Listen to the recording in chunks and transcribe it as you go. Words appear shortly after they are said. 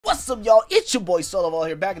What's up, y'all? It's your boy SolarVolar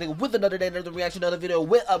here, back again with another day, another reaction, another video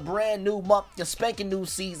with a brand new month, the spanking new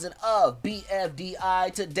season of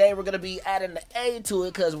BFDI. Today we're gonna be adding the A to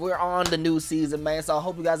it because we're on the new season, man. So I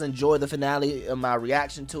hope you guys enjoy the finale of my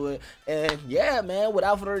reaction to it. And yeah, man,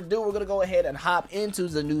 without further ado, we're gonna go ahead and hop into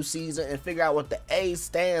the new season and figure out what the A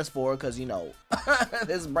stands for, because you know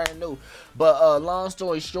this is brand new. But long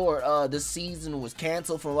story short, this season was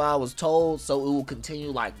canceled from what I was told, so it will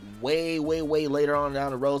continue like way later on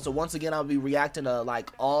down the road. So once again, I'll be reacting to like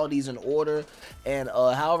all these in order, and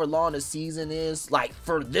however long the season is, like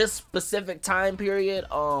for this specific time period,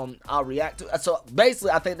 I'll react to. So basically,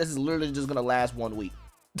 I think this is literally just gonna last 1 week,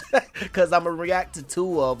 because I'm gonna react to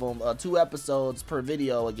 2 of them, 2 episodes per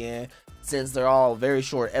video again, since they're all very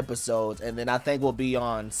short episodes. And then I think we'll be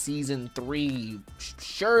on season 3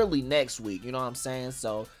 surely next week, you know what I'm saying?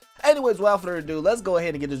 So anyways, without further ado, let's go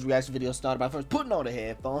ahead and get this reaction video started by first putting on the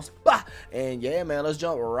headphones. Bah! And yeah, man, let's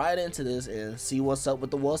jump right into this and see what's up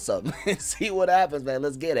with the what's up. See what happens, man.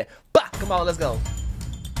 Let's get it. Bah! Come on, let's go.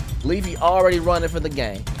 Leafy already running for the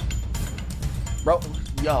game. Bro,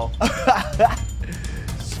 yo.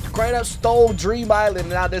 Straight up stole Dream Island, and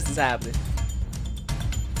now this is happening.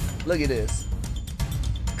 Look at this.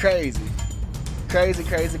 Crazy. Crazy.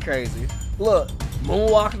 Look,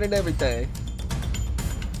 moonwalking and everything.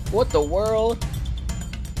 What the world?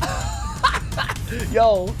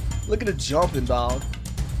 Yo, look at the jumping, dog.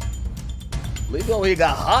 Leafy over here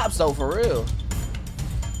got hops, though, for real.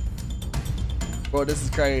 Bro, this is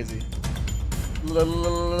crazy. Look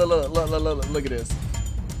at this.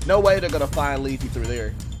 No way they're gonna find Leafy through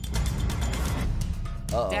there.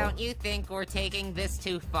 Uh-oh. Don't you think we're taking this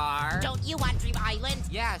too far? Don't you want Dream Island?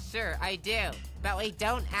 Yeah, sure, I do. But we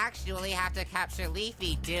don't actually have to capture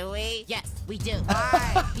Leafy, do we? Yes, we do.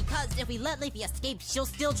 Why? Because if we let Leafy escape, she'll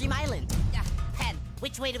steal Dream Island. Pen,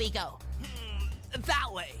 which way do we go?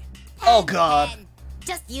 That way. Oh, God. Pen,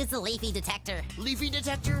 just use the Leafy detector. Leafy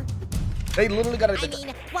detector? They literally got I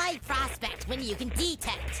mean, why prospect when you can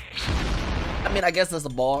detect? I mean, I guess that's a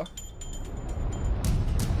bar.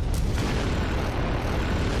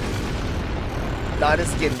 Nah,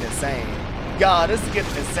 this is getting insane. Y'all, this is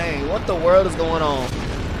getting insane. What the world is going on?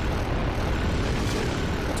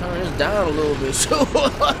 Turn this down a little bit.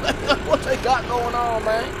 What they got going on,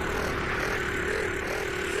 man?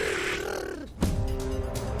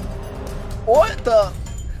 What the?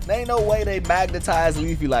 There ain't no way they magnetize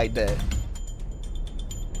Leafy like that.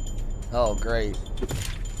 Oh, great.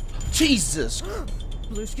 Jesus.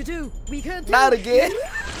 Blue Skidoo, we can't do Not again.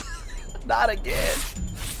 Not again.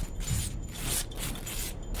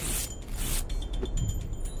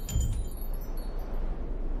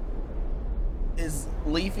 Is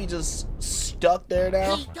Leafy just stuck there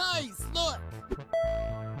now? Hey guys, look!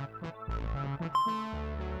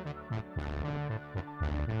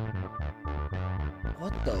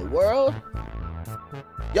 What the world?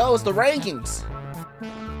 Yo, it's the rankings.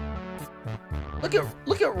 Look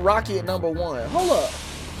at Rocky at #1. Hold up.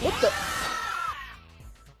 What the?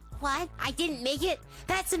 What? I didn't make it?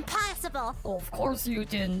 That's impossible. Of course you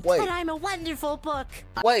didn't. Wait. But I'm a wonderful book.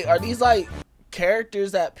 Wait, are these like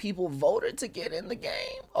characters that people voted to get in the game?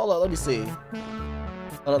 Hold on, let me see.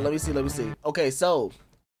 Hold on, let me see. Okay, so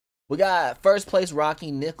we got first place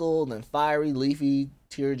Rocky, Nickel, then Fiery, Leafy,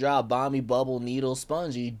 Teardrop, Bomby, Bubble, Needle,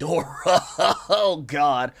 Spongy, Dora. Oh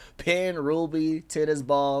God, Pin, Ruby, Tennis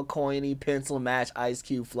Ball, Coiny, Pencil, Match, Ice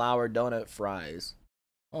Cube, Flower, Donut, Fries.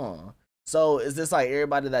 Huh. So is this like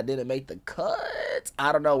everybody that didn't make the cut?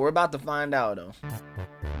 I don't know. We're about to find out though.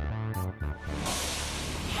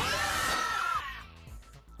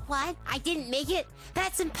 What? I didn't make it?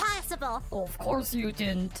 That's impossible. Of course you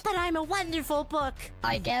didn't. But I'm a wonderful book.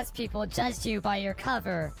 I guess people judged you by your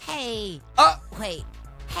cover. Hey. Wait.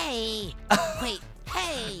 Hey. Wait.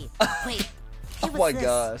 Hey. Wait. Oh my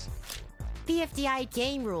gosh. BFDI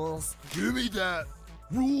game rules. Give me that.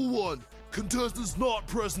 Rule 1. Contestants not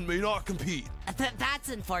present may not compete. That's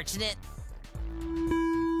unfortunate.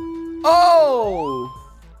 Oh!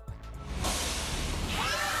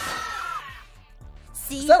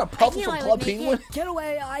 See? Is that a puppet I knew from I would Club make Penguin? it. Get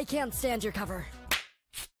away, I can't stand your cover.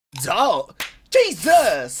 Dog!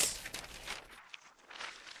 Jesus!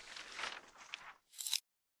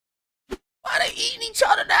 Why they eating each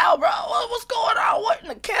other now, bro? What's going on? What in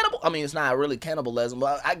the cannibal? I mean, it's not really cannibalism,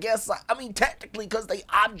 but I guess, I mean, technically, because they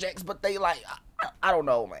objects, but they like, I don't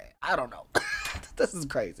know, man. I don't know. This is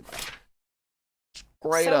crazy, man.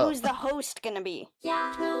 Straight up. So who's the host gonna be?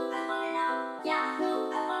 Yahoo, I wanna know.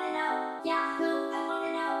 Yahoo, I wanna know. Yahoo, I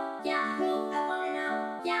wanna know. Yahoo, I wanna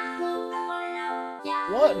know. Yahoo, I wanna know.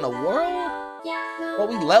 Yahoo, What in the world? Are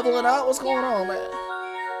we leveling out? What's going on, man?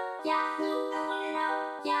 Yahoo, I wanna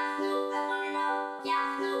know.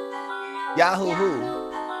 Yahoo who?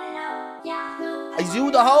 I wanna know. Yahoo. Is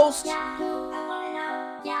you the host? Yahoo. I wanna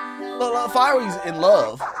know. Yahoo. Look, Fiery's in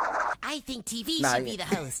love. I think TV Nah, should be the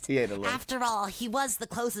host. He ain't in love. After all, he was the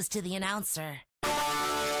closest to the announcer.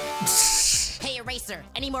 Hey, Eraser,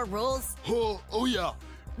 any more rules? Oh yeah.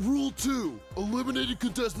 Rule 2. Eliminated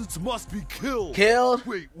contestants must be killed. Killed?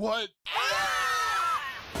 Wait, what?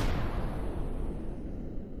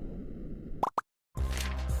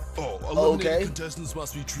 Oh, eliminated Okay. contestants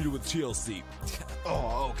must be treated with TLC.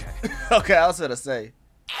 Oh, okay. Okay, I was gonna say.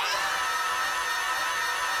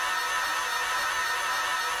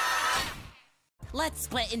 Let's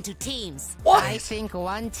split into teams. What? I think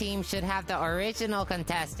one team should have the original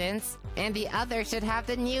contestants, and the other should have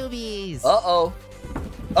the newbies. Uh-oh.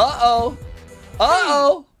 Uh-oh.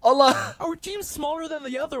 Uh-oh. Hold on. Our team's smaller than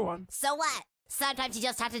the other one. So what? Sometimes you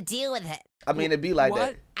just have to deal with it. I mean, it'd be like What?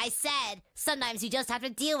 that. I said, sometimes you just have to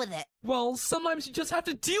deal with it. Well, sometimes you just have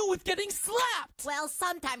to deal with getting slapped. Well,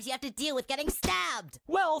 sometimes you have to deal with getting stabbed.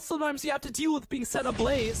 Well, sometimes you have to deal with being set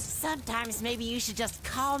ablaze. Sometimes maybe you should just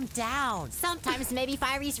calm down. Sometimes maybe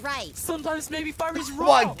Fiery's right. Sometimes maybe Fiery's Oh wrong.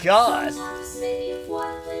 my God. Sometimes maybe if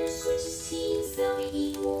one player switches teams, they'll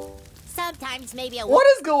be equal. Sometimes maybe a What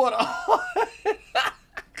is going on?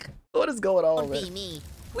 What is going on, won't be man? me.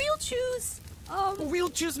 We'll choose. We'll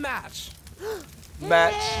choose match.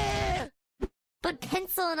 Match. But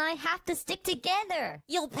Pencil and I have to stick together.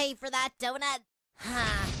 You'll pay for that donut.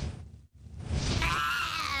 Huh.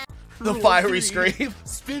 The fiery scream.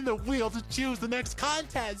 Spin the wheel to choose the next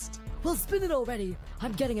contest. Well, spin it already.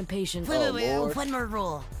 I'm getting impatient. Oh, Lord. One more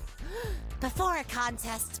rule. Before a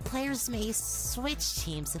contest, players may switch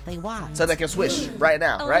teams if they want. So they can switch right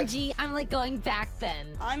now, right? OMG, I'm like going back then.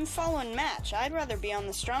 I'm following match. I'd rather be on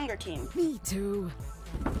the stronger team. Me too.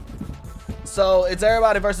 So it's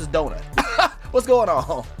everybody versus Donut. What's going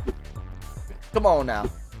on? Come on now.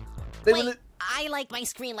 They Wait, really- I like my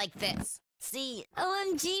screen like this. See?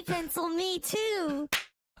 OMG, Pencil, me too.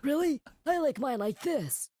 Really? I like mine like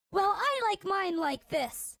this. Well, I like mine like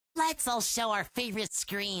this. Let's all show our favorite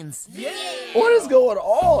screens. What is going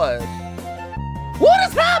on? What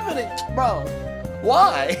is happening? Bro,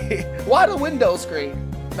 why? Why the window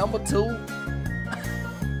screen? Number 2?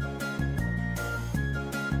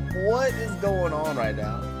 What is going on right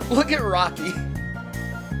now? Look at Rocky.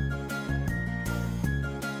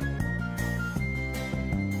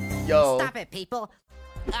 Yo, Stop it, people.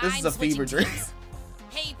 this is a fever dream.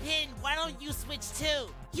 Hey, Pin, why don't you switch too?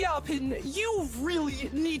 Yeah, Pin, you really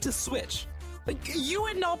need to switch. Like, you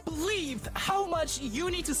would not believe how much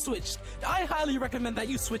you need to switch. I highly recommend that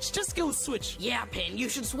you switch. Just go switch. Yeah, Pin, you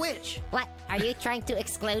should switch. What? Are you trying to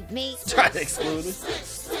exclude me? Try to exclude it.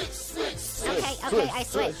 Okay, I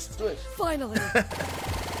switched. Switch. Finally.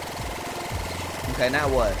 Okay, now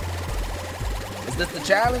what? Is this the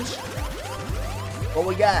challenge? What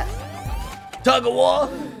we got? Tug of war?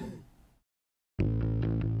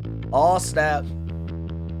 Oh snap.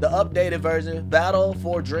 The updated version. Battle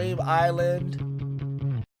for Dream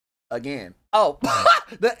Island. Again. Oh,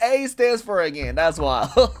 the A stands for again. That's why.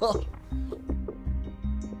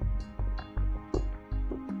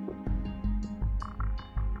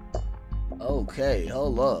 Okay,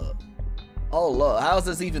 hold up. Hold up. How is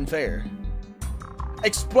this even fair?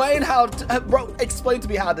 Explain how, bro, explain to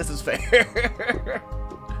me how this is fair.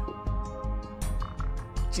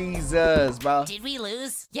 Jesus, bro. Did we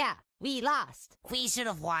lose? Yeah, we lost. We should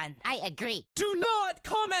have won. I agree. Do not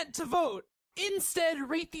comment to vote. Instead,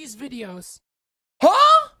 rate these videos.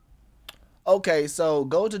 Huh? Okay, so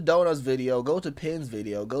go to Donut's video, go to Pin's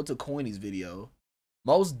video, go to Coiny's video.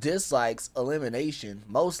 Most dislikes, elimination.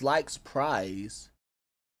 Most likes, prize.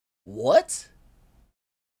 What?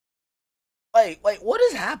 Wait, what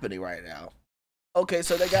is happening right now? Okay,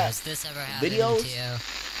 so they got Has this ever happened videos. to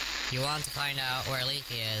you? You want to find out where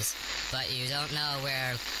Leafy is, but you don't know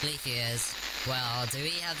where Leafy is. Well, do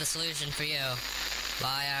we have the solution for you?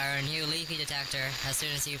 Buy our new Leafy detector as soon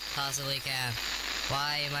as you possibly can.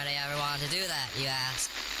 Why might I ever want to do that, you ask?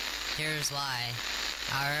 Here's why.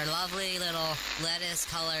 Our lovely little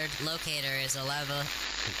lettuce-colored locator is a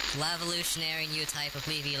revolutionary new type of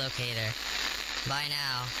Leafy locator. Buy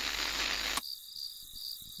now.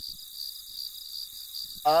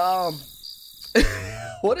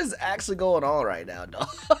 What is actually going on right now,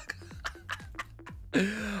 dog?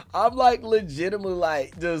 I'm like legitimately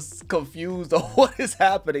like just confused on what is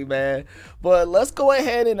happening, man. But let's go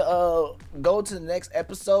ahead and go to the next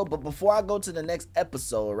episode. But before I go to the next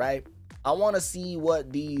episode, right, I want to see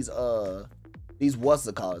what these these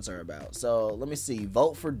what's-the-callits are about. So let me see.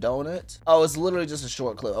 Vote for donut. Oh, it's literally just a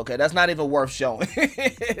short clip. Okay, that's not even worth showing.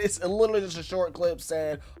 It's literally just a short clip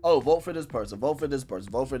saying, oh, vote for this person, vote for this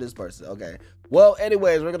person, vote for this person. Okay. Well,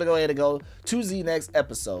 anyways, we're gonna go ahead and go to the next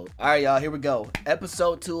episode. All right, y'all, here we go.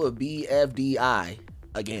 Episode 2 of BFDI.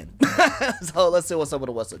 Again. So let's see what's up with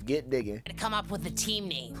the what's up. Get digging. To come up with a team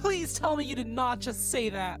name. Please tell me you did not just say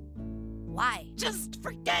that. Why? Just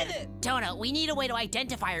forget it. Donut, we need a way to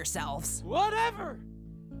identify ourselves. Whatever.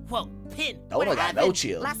 Whoa, Pin. Donut got no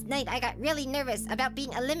chill. Last night I got really nervous about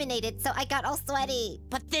being eliminated, so I got all sweaty.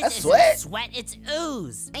 But this That's isn't sweat, it's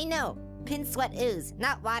ooze. I know. Pin sweat ooze,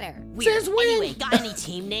 not water. Weird. Since when? Anyway, got any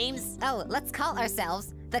team names? Oh, let's call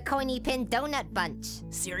ourselves the Coiny Pin Donut Bunch.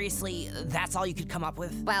 Seriously, that's all you could come up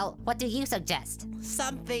with? Well, what do you suggest?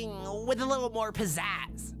 Something with a little more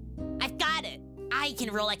pizzazz. I've got it. I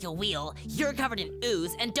can roll like a wheel, you're covered in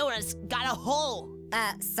ooze, and Donut's got a hole.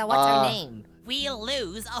 So what's our name? We'll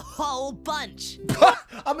lose a whole bunch.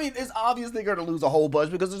 I mean, it's obvious they're gonna lose a whole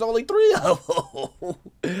bunch because there's only 3 of them.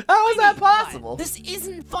 How is that possible? This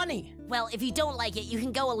isn't funny. Well, if you don't like it, you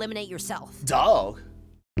can go eliminate yourself. Dog.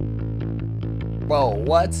 Bro,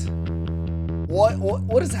 what?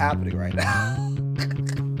 What is happening right now?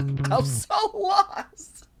 I'm so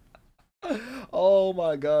lost. Oh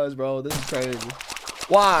my gosh, bro, this is crazy.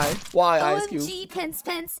 Why? Why, Ice Cube? OMG,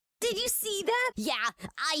 Pence. Did you see that? Yeah,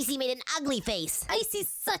 Icy made an ugly face. Icy's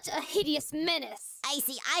such a hideous menace.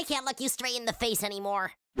 Icy, I can't look you straight in the face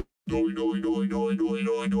anymore.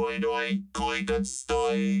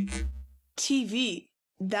 TV.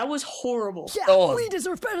 That was horrible. Yeah, Oh. we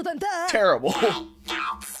deserve better than that. Terrible.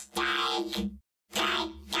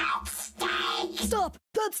 Stop.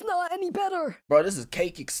 That's not any better. Bro, this is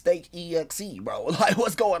Cake Steak EXE, bro. Like,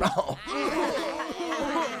 what's going on?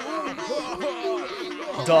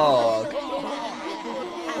 Dog.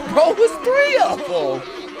 Bro, it's 3 of them.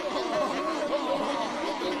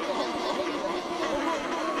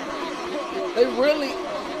 They really...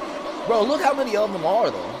 Bro, look how many of them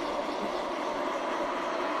are, though.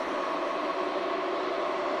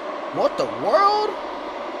 What the world?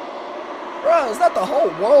 Bro, is that the whole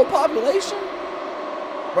world population?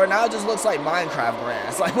 Bro, now it just looks like Minecraft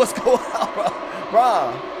grass. Like, what's going on, bro?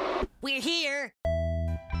 Bro. We're here.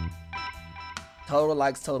 Total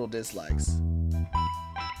likes, total dislikes.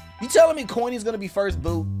 You telling me Coiny's gonna be first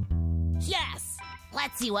boot? Yes.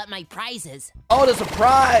 Let's see what my prize is. Oh, the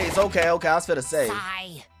surprise. Okay, I was finna say.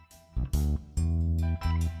 Sigh.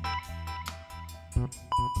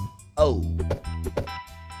 Oh.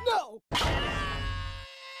 No.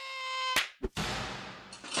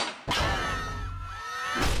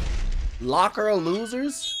 Locker of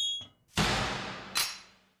losers?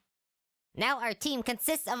 Now our team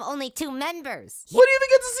consists of only 2 members. We didn't even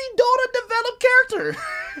get to see Donut develop character.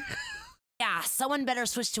 Yeah, someone better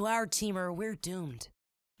switch to our team or we're doomed.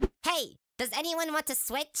 Hey, does anyone want to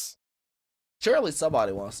switch? Surely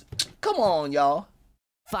somebody wants it. Come on, y'all.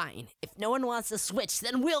 Fine. If no one wants to switch,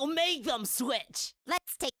 then we'll make them switch.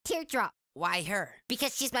 Let's take Teardrop. Why her?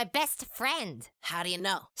 Because she's my best friend. How do you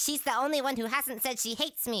know? She's the only one who hasn't said she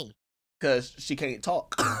hates me. Because she can't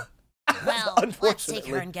talk. Well, let's Unfortunately.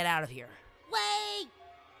 take her and get out of here. Wait!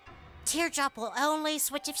 Teardrop will only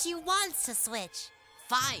switch if she wants to switch.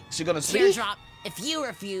 Fine. She gonna speak? Teardrop, if you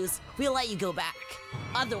refuse, we'll let you go back.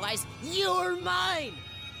 Otherwise, you're mine!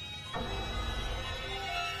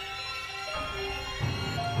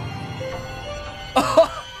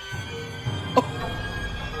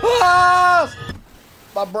 Ah!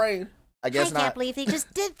 My brain. I guess I not. can't believe they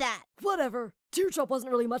just did that. Whatever. Teardrop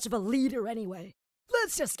wasn't really much of a leader anyway.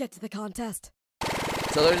 Let's just get to the contest.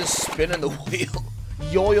 So they're just spinning the wheel.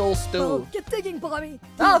 Yoil stew. Oh, get digging, Bobby.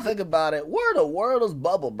 Now think about it. Where the world is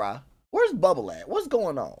Bubble, bruh? Where's Bubble at? What's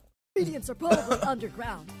going on? Ingredients are probably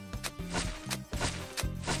underground.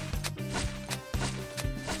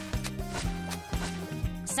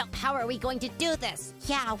 So how are we going to do this?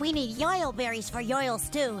 Yeah, we need yoil berries for yoil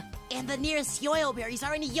stew. And the nearest yoil berries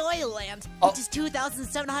are in Yoil Land, Oh. which is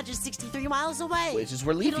 2,763 miles away. Which is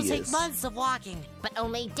where Leafy It'll take is. months of walking. But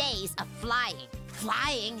only days of flying.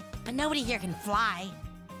 Flying? But nobody here can fly.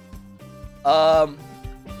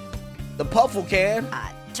 The Puffle can.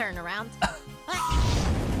 Turn around.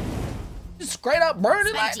 Just straight up burn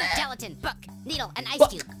it like Spongy, that. gelatin, book, needle, and ice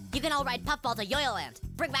Fuck. cube. You can all ride Puffball to Yoil Land.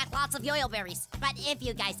 Bring back lots of yoil berries. But if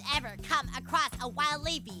you guys ever come across a wild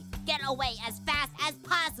leafy, get away as fast as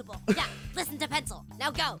possible. Yeah, listen to Pencil.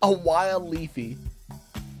 Now go. A wild Leafy.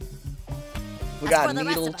 We As got for the rest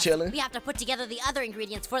Needle of us, chilling. we have to put together the other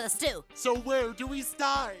ingredients for the stew. So where do we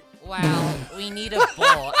start? Well, we need a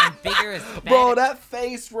bowl, and bigger is better. Bro, that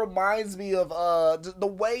face reminds me of the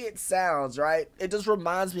way it sounds, right? It just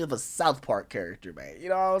reminds me of a South Park character, man. You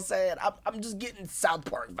know what I'm saying? I'm just getting South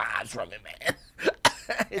Park vibes from it, man.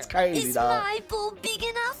 It's crazy, Is dog. my bowl big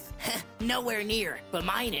enough? Nowhere near, but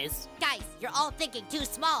mine is. Guys, you're all thinking too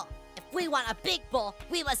small. If we want a big bowl,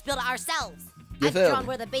 we must build it ourselves. You I've feel drawn me?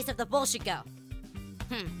 where the base of the bowl should go.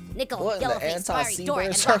 Nickel, What in the Yellowface, Fiery, anti-sea Door, bear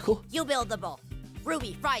and circle? Rocky, you build the bowl.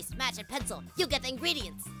 Ruby, Fries, Match, and Pencil, you get the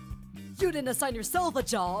ingredients. You didn't assign yourself a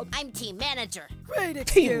job. I'm team manager. Great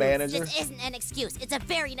excuse. Team manager. This isn't an excuse. It's a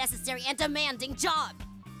very necessary and demanding job.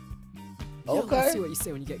 Okay. Let's see what you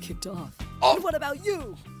say when you get kicked off. Oh. And what about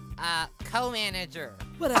you? Co-manager.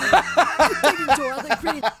 Whatever. You're digging door on the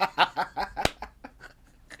green.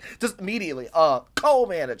 Just immediately,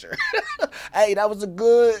 co-manager. Hey, that was a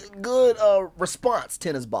good response,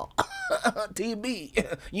 tennis ball.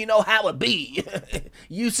 TB, you know how it be.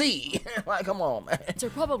 You see, like, come on, man. They're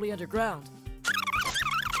probably underground.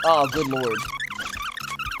 Oh, good lord.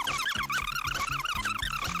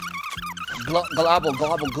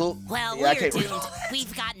 Globble, goop. Well, Yeah, I we're can't- doomed.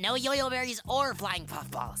 We've got no yo-yo berries or flying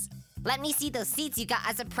puffballs. Let me see those seeds you got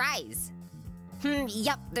as a prize.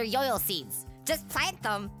 Yup, they're yo-yo seeds. Just plant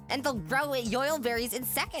them, and they'll grow yo-yo berries in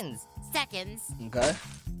seconds. Seconds? Okay.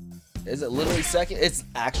 Is it literally seconds? It's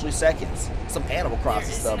actually seconds. Some Animal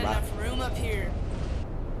Crossing stuff, man. room up here.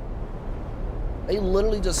 They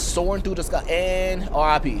literally just soaring through the sky. And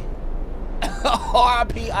RIP.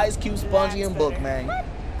 RIP Ice Cube, Spongy, and Book, man.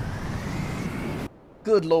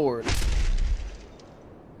 Good lord.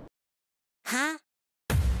 Huh?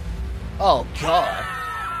 Oh, God.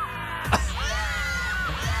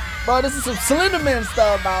 Bro, this is some Slenderman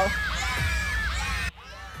stuff, bro.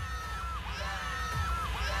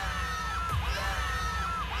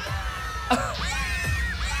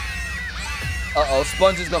 Uh-oh,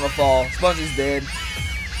 Spongy's gonna fall. Spongy's dead.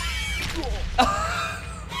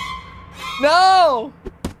 No!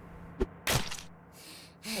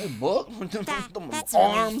 Hey, Book, them That's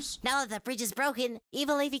arms. Now that the bridge is broken,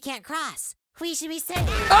 Evil Leafy can't cross. We should be safe.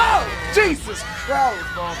 Oh, Jesus Christ,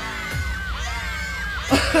 bro.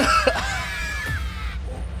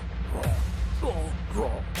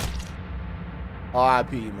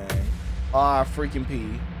 R.I.P. man.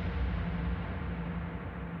 R.I.P.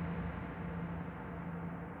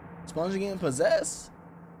 Spongy getting possessed?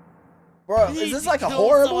 Bro, is this like a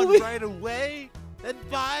horror movie? Right away? Then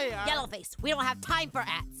bye. Yellowface, we don't have time for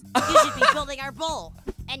ads. You should be building our bowl.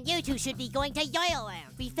 And you two should be going to Yoyo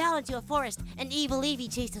Land. We fell into a forest and Evil Leafy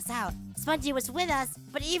chased us out. Spongy was with us,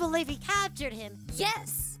 but Evil Leafy captured him.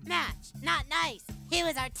 Yes. Match, not nice. He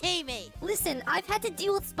was our teammate. Listen, I've had to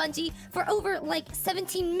deal with Spongy for over like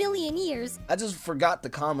 17 million years. I just forgot to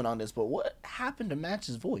comment on this, but what happened to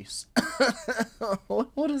Match's voice?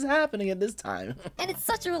 What is happening at this time? And it's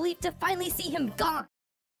such a relief to finally see him gone.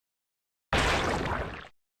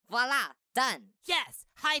 Voila, done. Yes,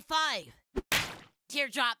 high five.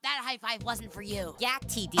 Teardrop, that high five wasn't for you. Yeah,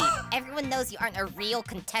 TD. Everyone knows you aren't a real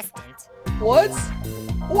contestant. What?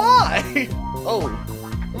 Why? Oh,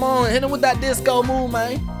 come on, hit him with that disco move,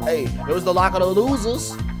 man. Hey, it was the lock of the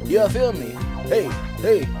losers. You feel me? Hey,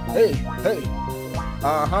 hey, hey, hey.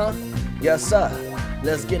 Uh-huh. Yes, sir.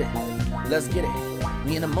 Let's get it. Let's get it.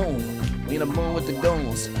 We in the moon. We in the moon with the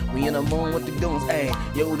goons. We in the moon with the goons. Hey,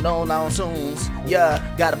 you know now soons.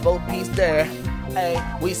 Yeah, got a boat piece there. Hey,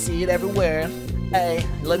 we see it everywhere. Hey,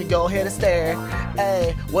 let me go ahead and stare.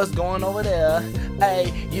 Hey, what's going over there?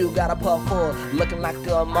 Hey, you got a puff full, looking like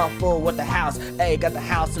a muffle with the house. Hey, got the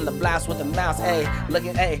house in the blast with the mouse. Hey,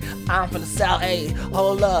 looking, hey, I'm from the south. Hey,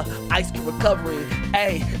 hold up, ice cube recovery.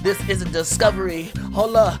 Hey, this is a discovery.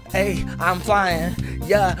 Hold up, hey, I'm flying.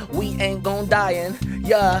 Yeah, we ain't gon' dying.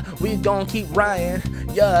 Yeah, we gon' keep rhying.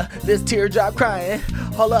 Yeah, this teardrop crying.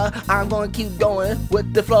 Hold up, I'm gonna keep going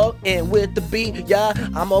with the flow and with the beat. Yeah,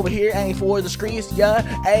 I'm over here, ain't for the streets. Yeah,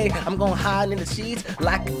 hey, I'm gonna hide in the sheets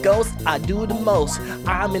like a ghost. I do the most.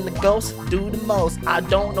 I'm in the ghost, do the most. I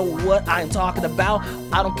don't know what I'm talking about.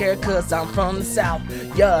 I don't care cause I'm from the south.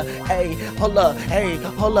 Yeah, hey, hold up, hey,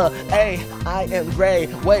 hold up, hey, I am gray.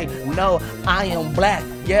 Wait, no, I am black.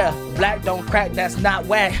 Yeah, black don't crack, that's not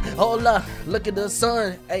whack. Hold up, look at the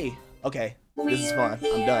sun. Hey, okay, this is fun.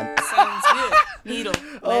 I'm done. Sounds good. Needle.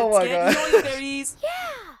 Oh Let's my get God. yoy berries.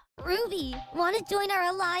 Yeah. Ruby, want to join our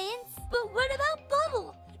alliance? But what about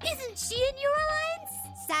Bubble? Isn't she in your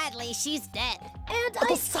alliance? Sadly, she's dead. And What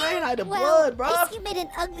the Ice Cube- cyanide of well, blood, bro? Ice Cube made an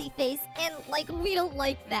ugly face, and like we don't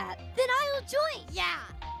like that. Then I will join. Yeah.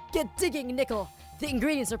 Get digging, Nickel. The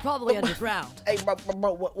ingredients are probably underground. Hey, bro,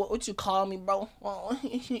 what you call me, bro?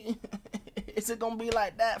 Is it gonna be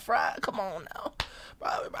like that, Fry? Come on now. Bro,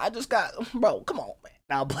 I just got, bro, come on, man.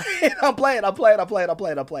 Now I'm playing.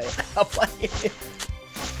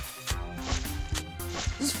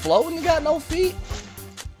 This floating, you got no feet?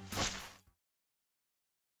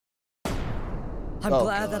 I'm Oh,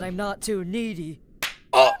 glad God. that I'm not too needy.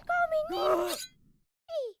 Oh, Why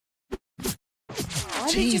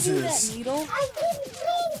did you do that, Jesus. Needle? I didn't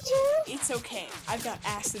mean to. It's okay. I've got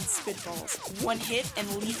acid spitballs. One hit and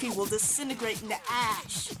Leafy will disintegrate into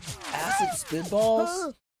ash. Acid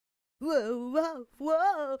spitballs? Whoa, whoa,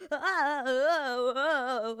 whoa.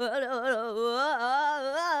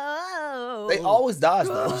 They always dodge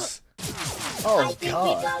those. Oh, I think we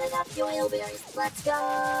God. got enough oil berries. Let's go.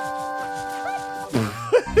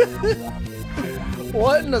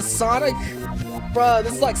 What in the Sonic? Bruh,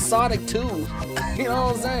 this is like Sonic 2. You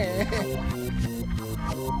know what I'm saying?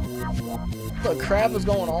 What the crap is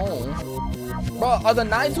going on? Bruh, are the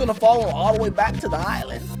Knights gonna follow all the way back to the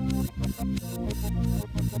island?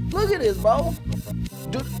 Look at this, bro.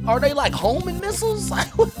 Dude, are they like homing missiles?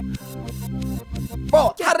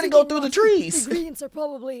 Bro, how did it go through the trees? Ingredients are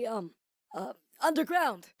probably,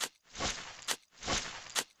 underground.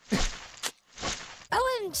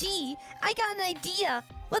 OMG, I got an idea.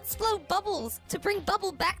 Let's blow bubbles to bring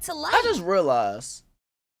Bubble back to life. I just realized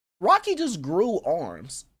Rocky just grew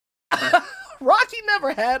arms. Rocky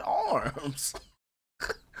never had arms.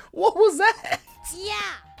 What was that?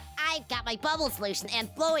 Yeah, I've got my bubble solution and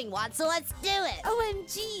blowing wand, so let's do it.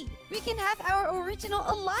 OMG, we can have our original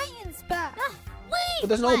alliance back. But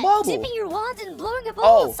there's no What? bubble. Dipping your wand and blowing a bubble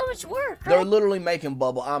Oh, is so much work, They're right? literally making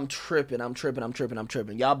bubble. I'm tripping.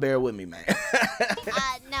 Y'all bear with me, man.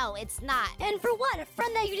 No, it's not. And for what? A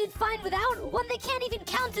friend that you did fine without? One that can't even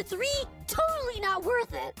count to 3? Totally not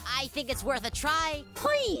worth it. I think it's worth a try.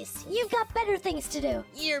 Please, you've got better things to do.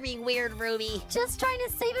 You're being weird, Ruby. Just trying to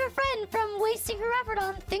save a friend from wasting her effort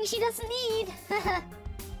on things she doesn't need.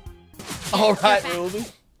 All right, Ruby.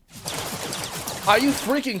 Are you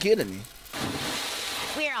freaking kidding me?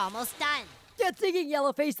 We're almost done. Get thinking,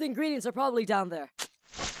 Yellowface. The ingredients are probably down there.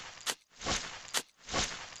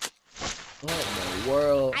 What in the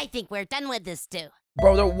world? I think we're done with this, too.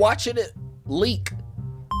 Bro, they're watching it leak.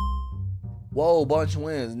 Whoa, bunch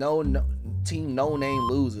wins. No, team no name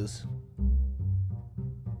loses.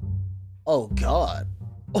 Oh, God.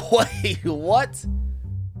 Wait, what?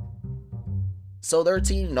 So their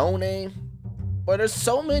team no name? But there's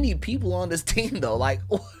so many people on this team, though. Like,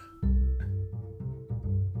 what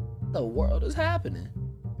the world is happening?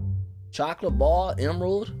 Chocolate Ball,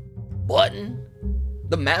 Emerald, Button,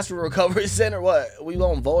 the Master Recovery Center. What? We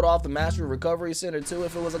gonna vote off the Master Recovery Center too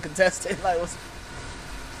if it was a contestant? Like, what's...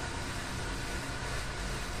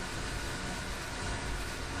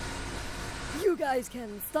 You guys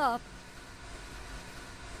can stop.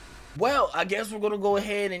 Well, I guess we're gonna go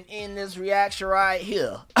ahead and end this reaction right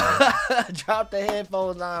here. Drop the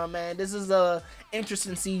headphones on, man. This is a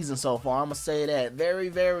interesting season so far. I'm gonna say that. Very,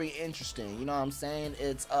 very interesting. You know what I'm saying?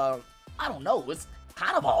 It's I don't know. It's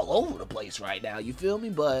kind of all over the place right now. You feel me?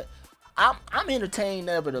 But I'm entertained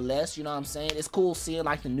nevertheless. You know what I'm saying? It's cool seeing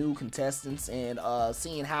like the new contestants and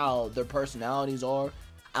seeing how their personalities are.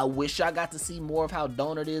 I wish I got to see more of how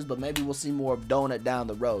Donut is, but maybe we'll see more of Donut down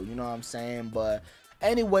the road. You know what I'm saying? But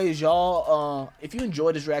anyways, y'all, if you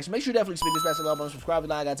enjoyed this reaction, make sure you definitely speak this back to love button, subscribe,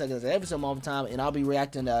 and I gotta take this every single moment of time, and I'll be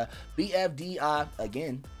reacting to BFDI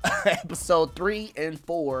again, episode 3 and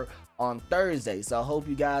 4 on Thursday. So I hope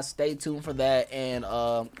you guys stay tuned for that, and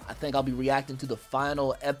I think I'll be reacting to the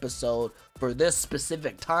final episode for this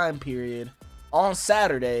specific time period on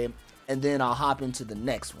Saturday, and then I'll hop into the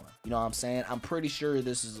next one. You know what I'm saying? I'm pretty sure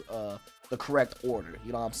this is the correct order.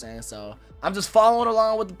 You know what I'm saying? So I'm just following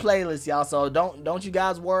along with the playlist, y'all. So don't you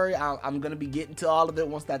guys worry. I'm gonna be getting to all of it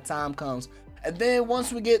once that time comes. And then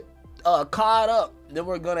once we get caught up, then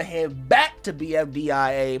we're gonna head back to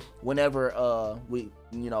BFDIA whenever we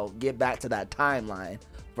get back to that timeline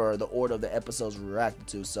for the order of the episodes we reacted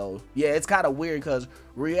to. So yeah, it's kind of weird because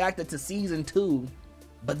we reacted to season 2,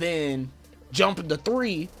 but then jumping to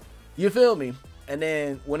 3. You feel me? And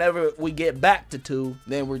then whenever we get back to 2,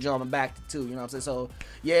 then we're jumping back to 2. You know what I'm saying? So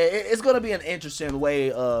yeah, it's gonna be an interesting way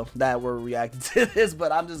that we're reacting to this.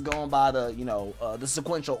 But I'm just going by the the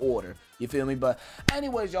sequential order. You feel me? But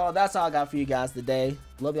anyways, y'all, that's all I got for you guys today.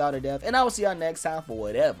 Love y'all to death, and I will see y'all next time for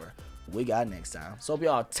whatever we got next time. So hope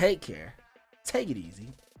y'all take care, take it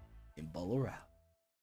easy, and BoLar out.